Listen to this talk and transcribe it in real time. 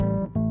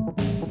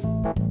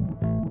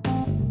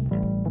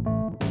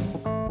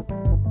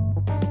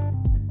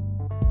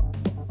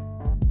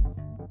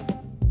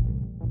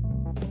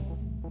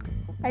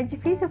É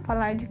difícil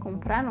falar de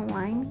comprar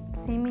online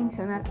sem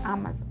mencionar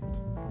Amazon.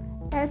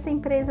 Essa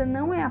empresa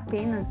não é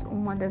apenas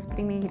uma das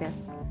primeiras,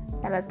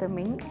 ela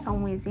também é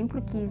um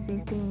exemplo que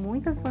existem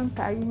muitas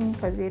vantagens em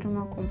fazer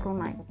uma compra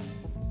online.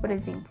 Por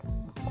exemplo,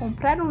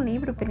 comprar um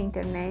livro pela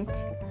internet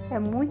é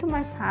muito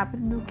mais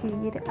rápido do que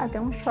ir até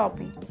um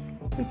shopping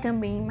e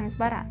também mais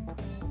barato.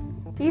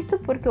 Isso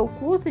porque o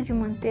custo de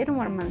manter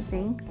um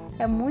armazém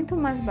é muito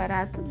mais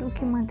barato do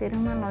que manter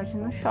uma loja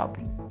no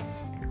shopping.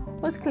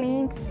 Os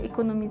clientes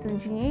economizam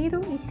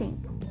dinheiro e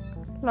tempo.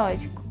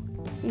 Lógico,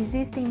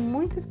 existem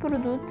muitos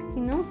produtos que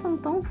não são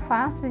tão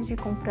fáceis de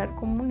comprar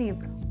como um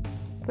livro.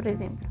 Por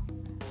exemplo,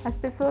 as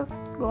pessoas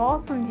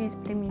gostam de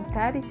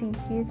experimentar e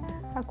sentir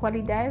a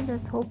qualidade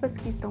das roupas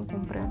que estão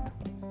comprando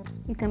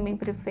e também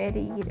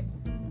preferem ir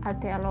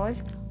até a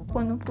loja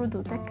quando o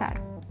produto é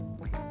caro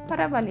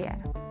para avaliar.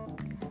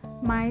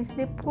 Mas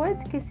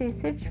depois que se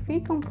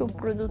certificam que o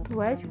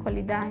produto é de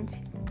qualidade,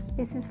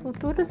 esses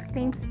futuros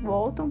clientes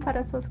voltam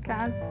para suas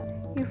casas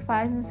e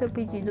fazem o seu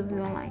pedido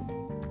via online.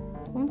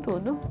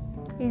 Contudo,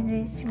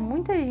 existe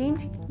muita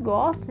gente que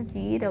gosta de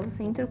ir ao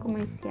centro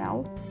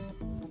comercial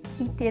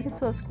e ter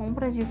suas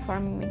compras de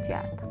forma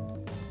imediata.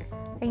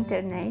 A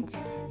internet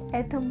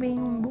é também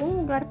um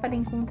bom lugar para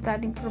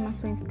encontrar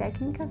informações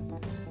técnicas,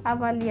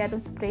 avaliar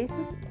os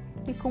preços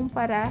e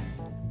comparar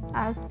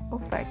as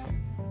ofertas.